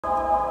Hey,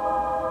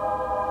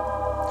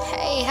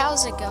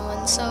 how's it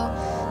going? So,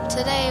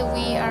 today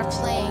we are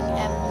playing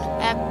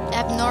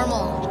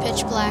Abnormal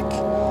PitchBlack.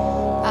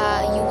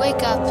 You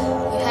wake up,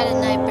 you had a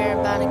nightmare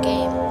about a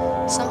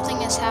game.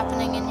 Something is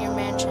happening in your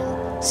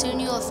mansion.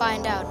 Soon you will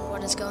find out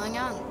what is going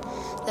on.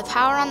 The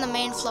power on the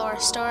main floor,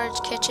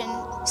 storage, kitchen,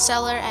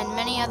 cellar, and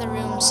many other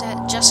rooms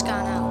had just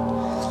gone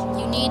out.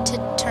 You need to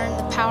turn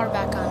the power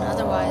back on,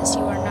 otherwise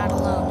you are not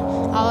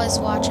alone. Always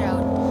watch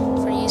out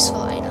for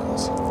useful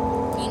items.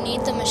 You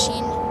need the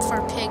machine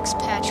for pigs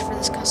patch for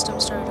this custom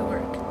story to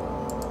work.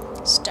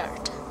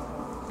 Start.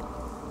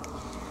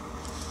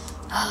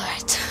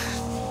 Alright.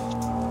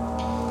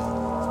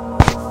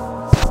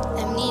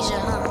 Amnesia,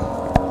 huh?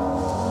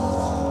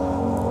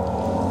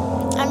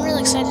 I'm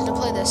really excited to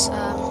play this.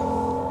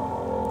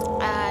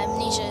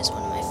 Amnesia is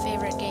one of my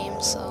favorite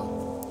games, so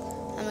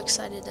I'm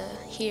excited to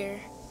hear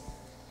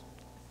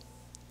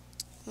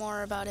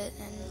more about it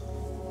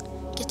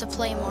and get to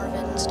play more of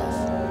it and stuff.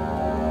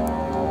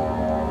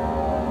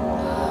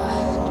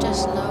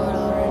 Just load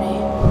already.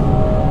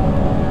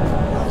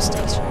 Always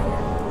takes forever.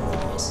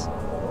 Anyways.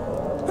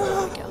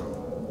 There we go.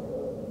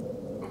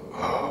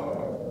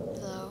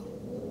 Hello.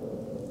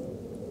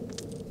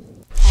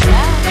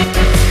 Hello?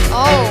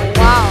 Oh,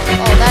 wow.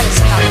 Oh, that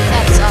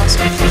is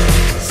awesome.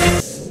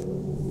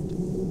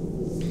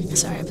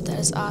 Sorry, but that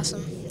is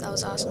awesome. That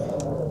was awesome.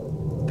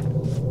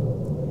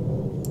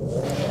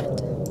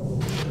 Alright.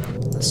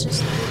 Let's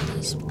just load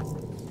these.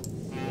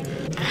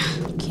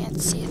 Can't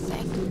see a thing.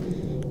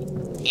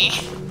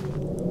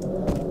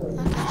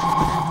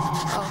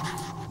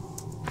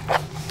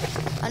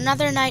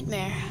 Another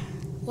nightmare.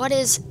 What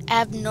is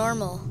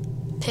abnormal?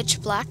 Pitch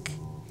Black?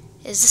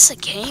 Is this a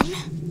game?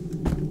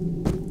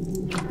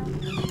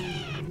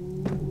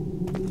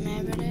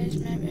 Maybe it is,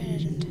 maybe it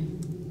isn't.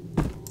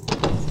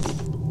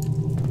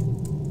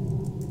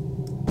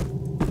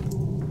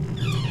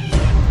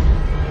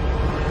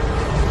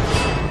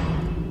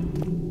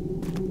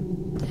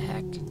 The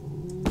heck?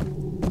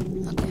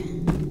 Okay.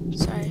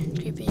 Sorry,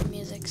 creepy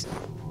music. So.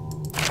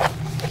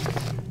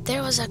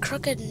 There was a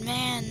crooked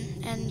man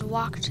and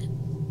walked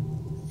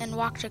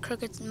a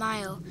crooked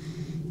mile.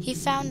 He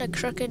found a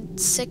crooked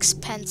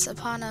sixpence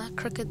upon a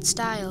crooked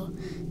stile.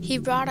 He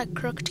brought a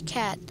crooked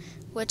cat,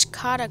 which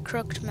caught a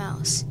crooked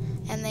mouse,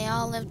 and they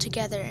all lived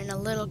together in a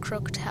little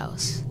crooked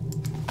house.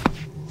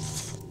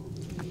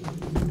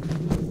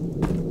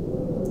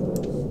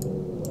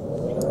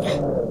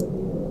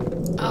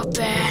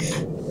 Open!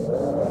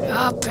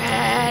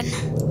 Open!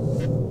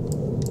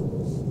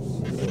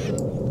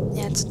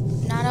 Yeah, it's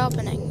not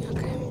opening.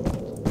 Okay.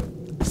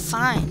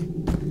 Fine.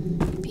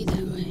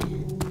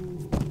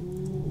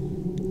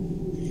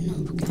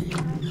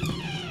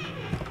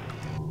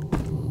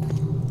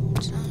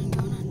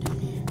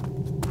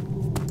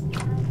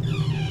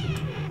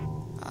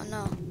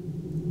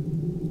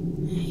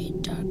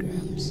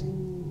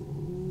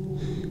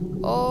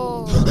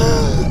 Oh.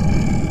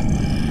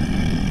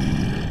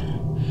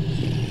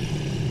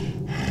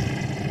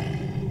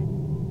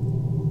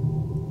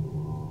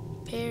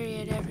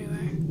 Period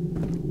everywhere.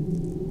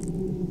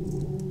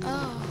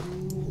 Oh,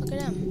 look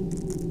at him.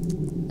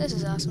 This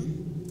is awesome.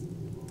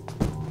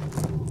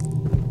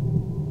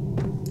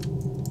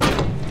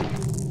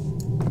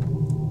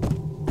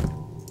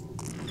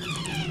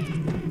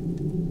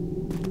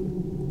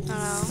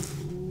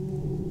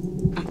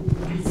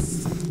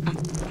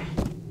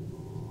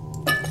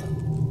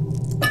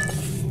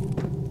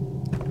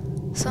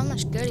 So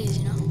much goodies,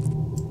 you know.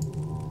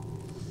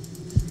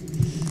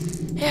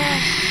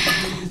 Yeah.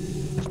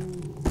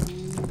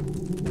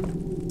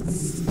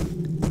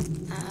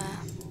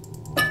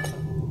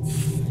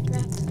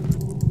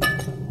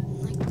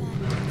 Like that.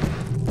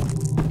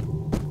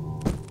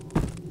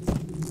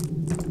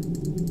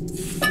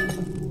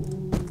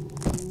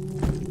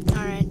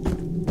 Alright.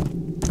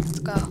 Let's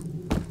go.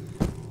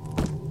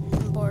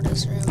 Board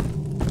this room.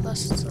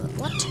 Plus it's a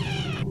what?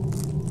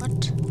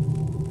 What?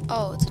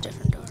 Oh, it's a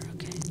different door.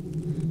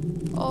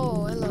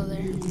 Oh, hello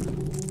there.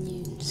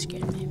 You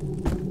scared me.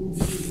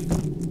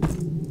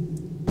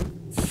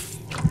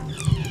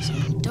 So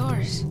many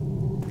doors.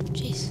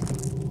 Jeez.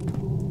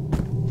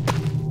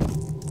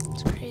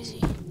 It's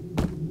crazy.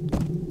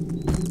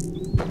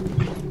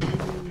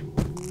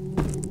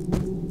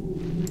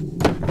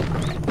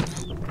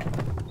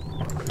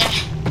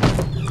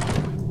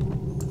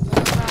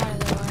 Move out of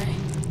the way.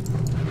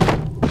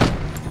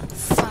 Not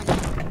funny.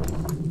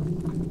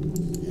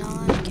 No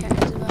one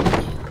cares about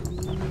you.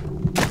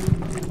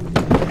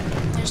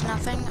 There's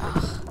nothing?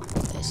 Ugh,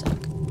 they suck.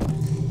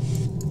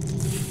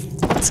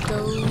 Let's go.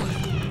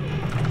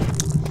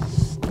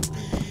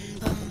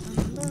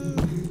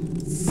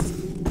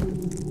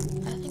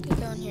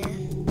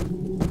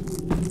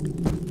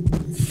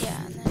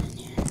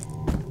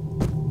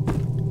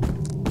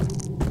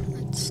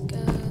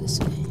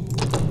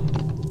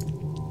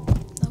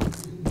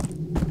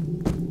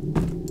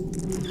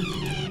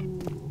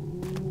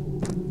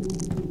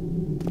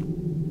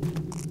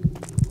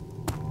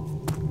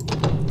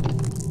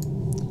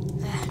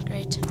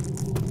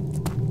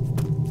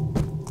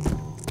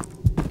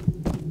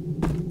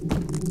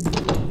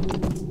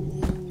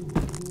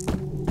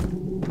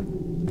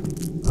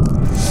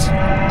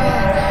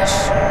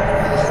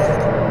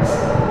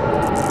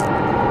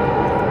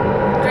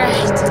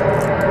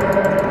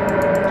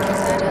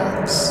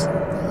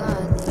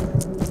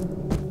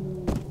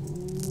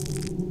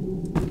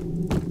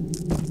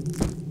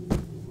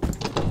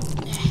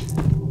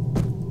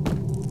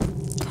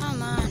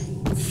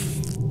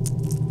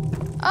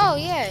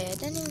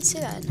 see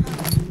that.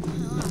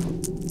 Oh,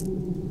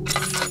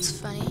 that's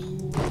funny.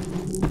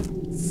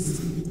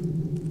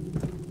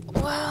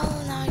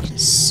 Well, now I can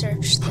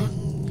search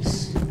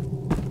things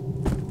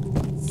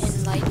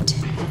in light.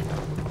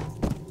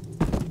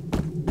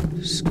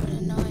 It's quite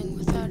annoying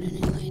without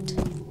any light.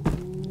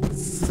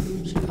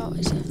 You should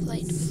always have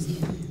light with you.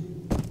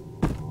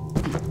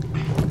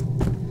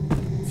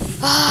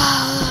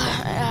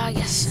 I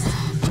guess I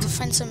have to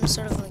find some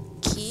sort of like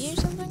key or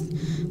something.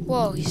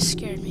 Whoa, you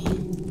scared me.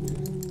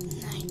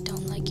 I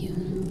don't like you.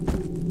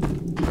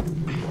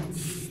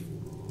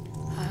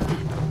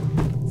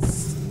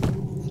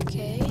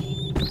 Okay.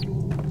 Nothing.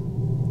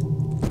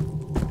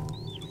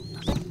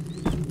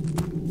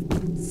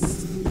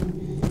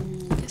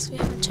 I guess we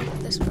haven't checked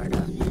this part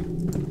out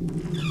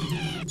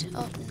yet.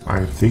 Oh, no.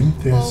 I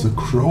think there's a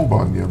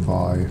crowbar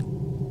nearby.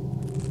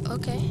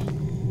 Okay.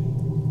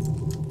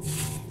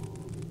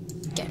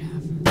 Get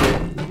up.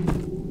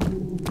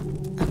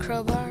 A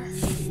crowbar.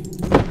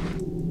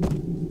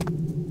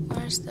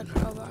 Where's the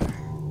crowbar?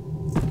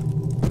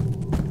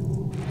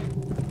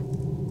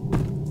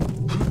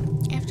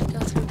 I have to go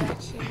through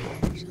back here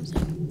or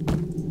something.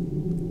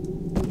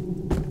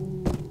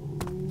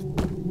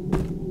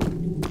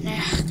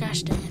 Nah,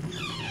 gosh dang it.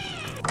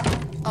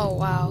 Oh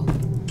wow.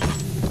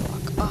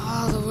 Walk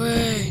all the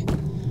way.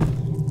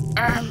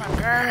 Oh my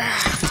god.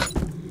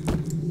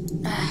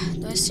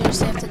 Do I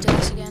seriously have to do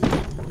this again? I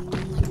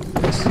don't like doing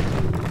this.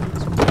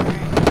 It's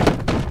boring.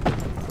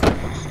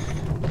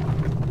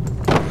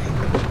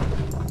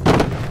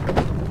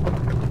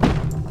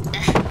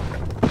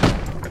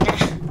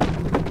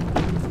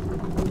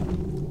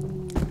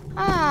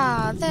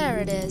 Ah, there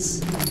it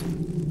is.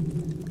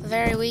 A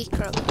very weak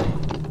crowbar.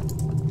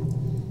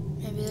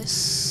 Maybe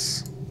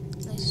this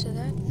leads to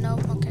that?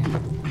 Nope, okay.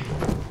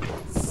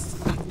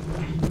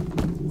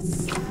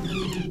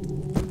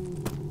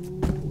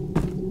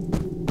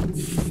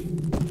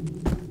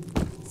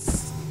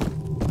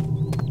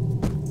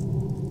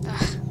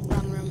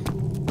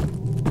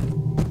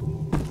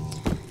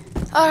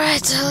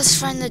 Alright, so let's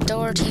find the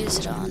door to use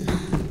it on.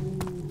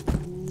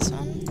 This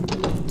one?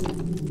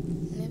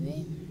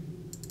 Maybe?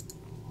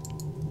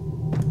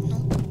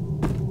 Nope.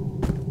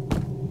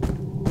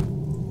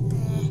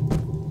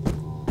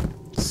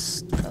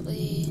 It's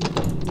probably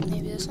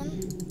maybe this one?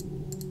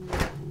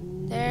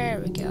 There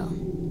we go.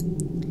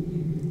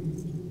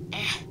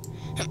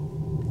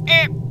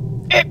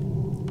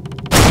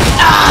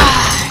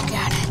 Ah,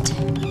 got it.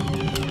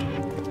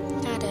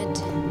 Got it.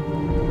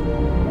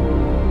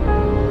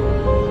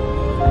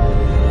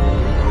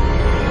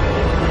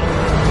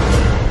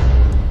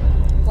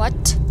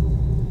 What?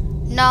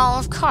 No,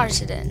 of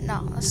course it didn't.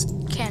 No, that's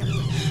can't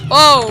be.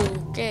 Oh,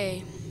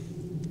 okay.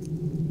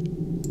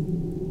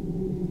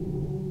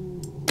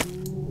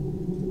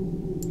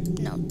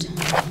 Note.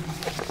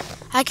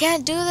 I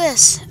can't do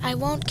this. I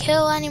won't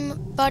kill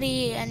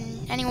anybody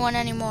and anyone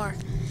anymore.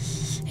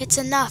 It's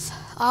enough.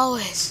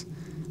 Always.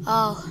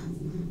 All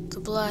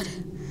the blood.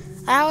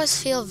 I always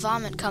feel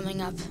vomit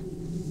coming up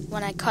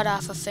when I cut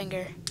off a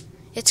finger.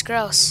 It's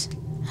gross.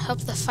 I hope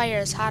the fire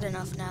is hot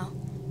enough now.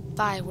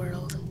 Bye,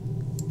 world.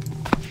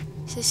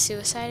 Is he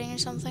suiciding or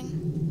something?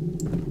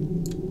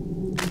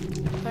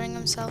 Putting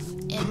himself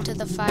into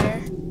the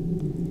fire.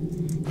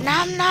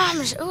 Nom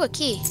noms! Ooh, a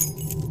key.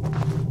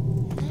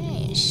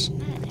 Nice,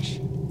 nice.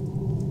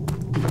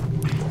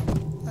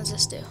 What's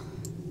this do?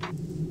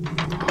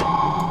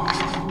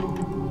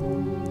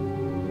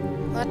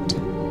 What?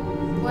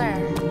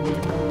 Where?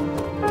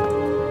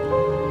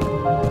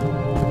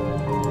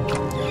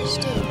 What did I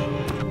just do?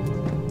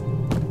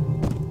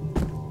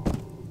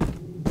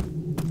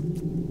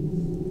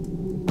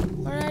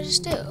 What did I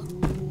just do?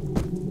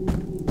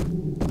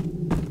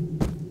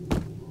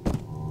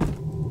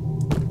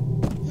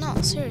 No,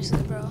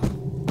 seriously, bro.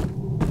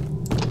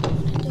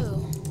 What did I do?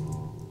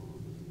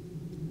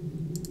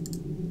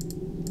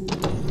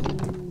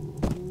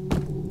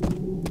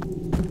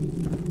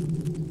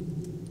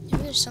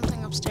 Maybe there's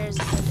something upstairs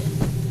that I did.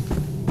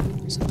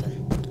 Or something.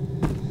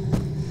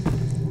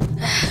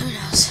 Who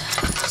knows?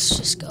 Let's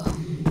just go.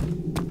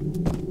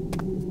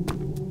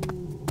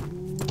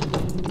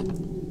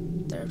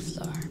 Third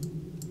floor.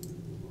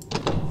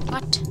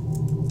 What?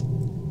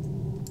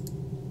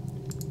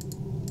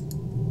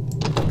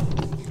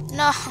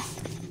 No.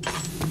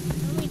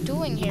 What are we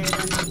doing here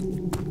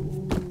then?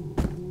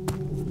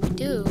 We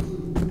do.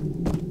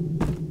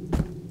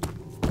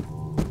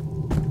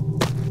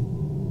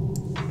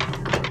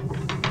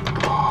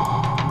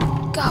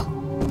 Go!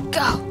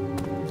 Go!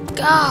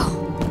 Go!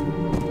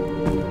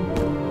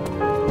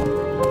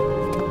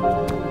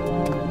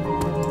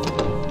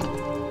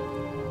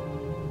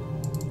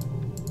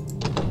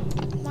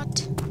 What?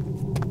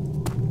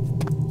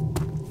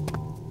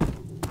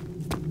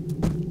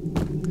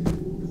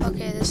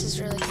 Okay, this is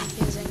really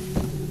confusing.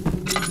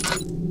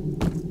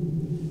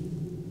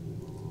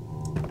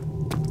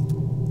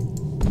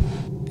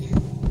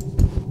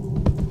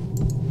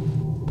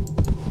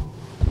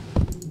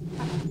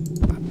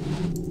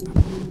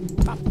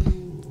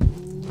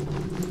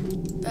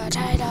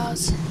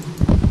 Potatoes.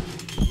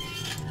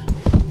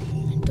 What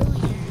am I doing?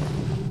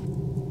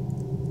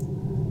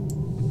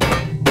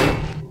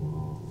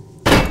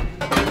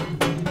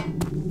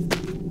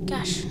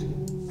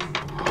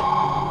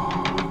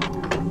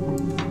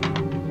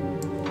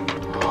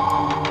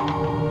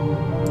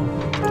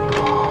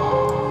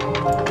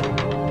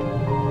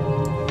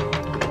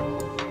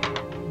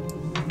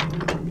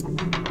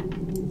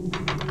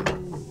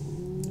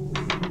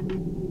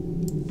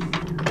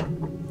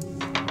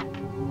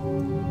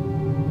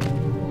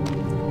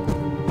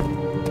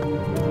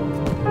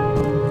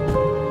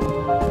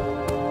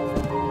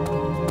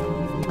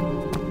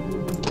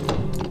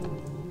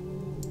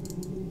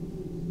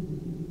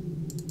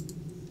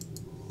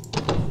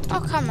 Oh,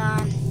 come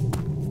on.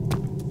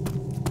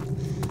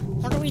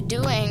 What are we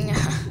doing?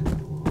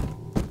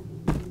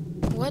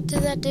 What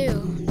did that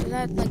do? Did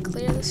that, like,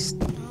 clear this?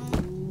 No.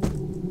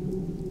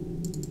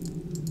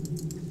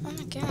 Oh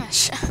my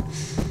gosh.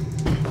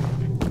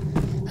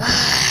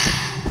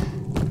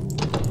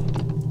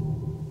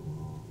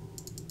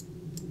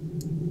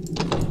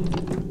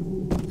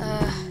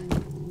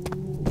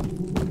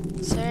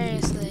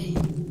 Seriously.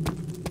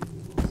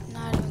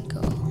 Not even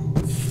cool.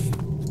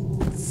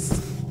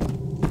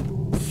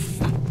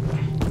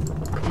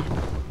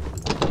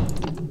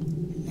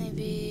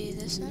 Maybe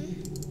this one?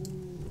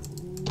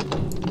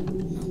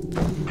 Nope.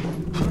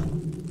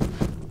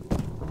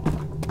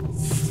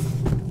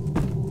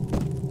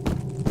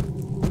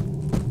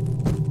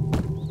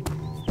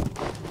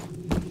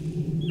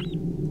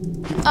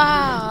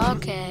 Ah,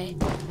 okay.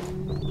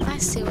 I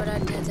see what I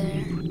did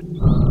there.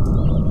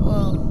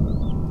 Whoa.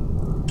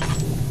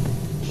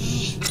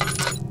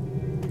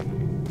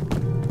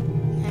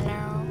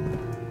 Hello.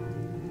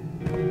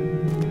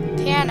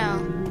 Piano.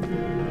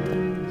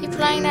 You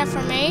playing that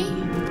for me?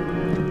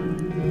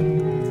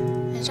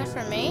 Is that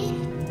for me?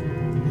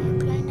 Are you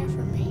playing that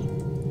for me?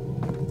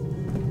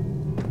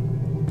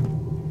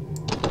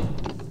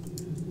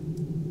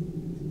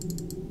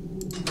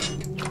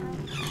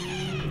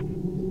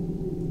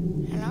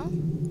 Hello?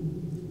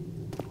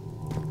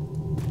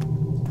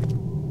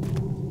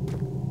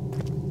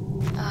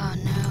 Oh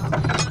no.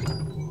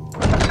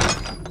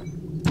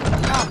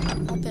 Oh,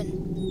 open.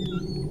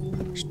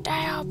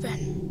 Stay open.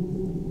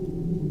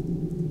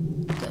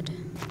 Good.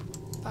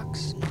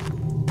 Box.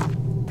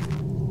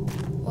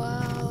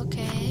 Well,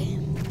 okay.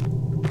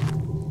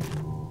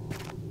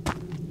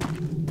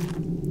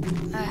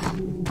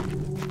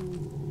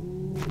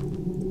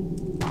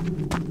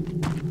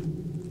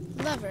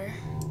 Lever.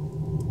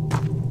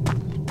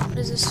 What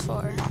is this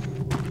for?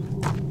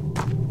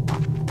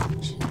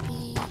 Should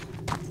be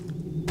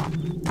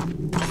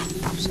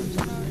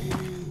something over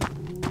here.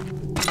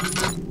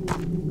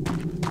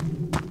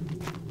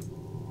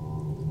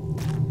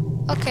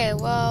 Okay,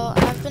 well,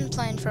 I've been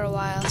playing for a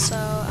while, so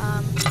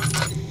I'm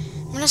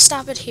gonna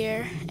stop it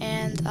here,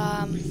 and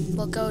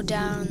we'll go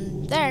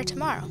down there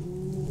tomorrow.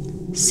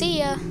 See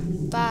ya.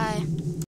 Bye.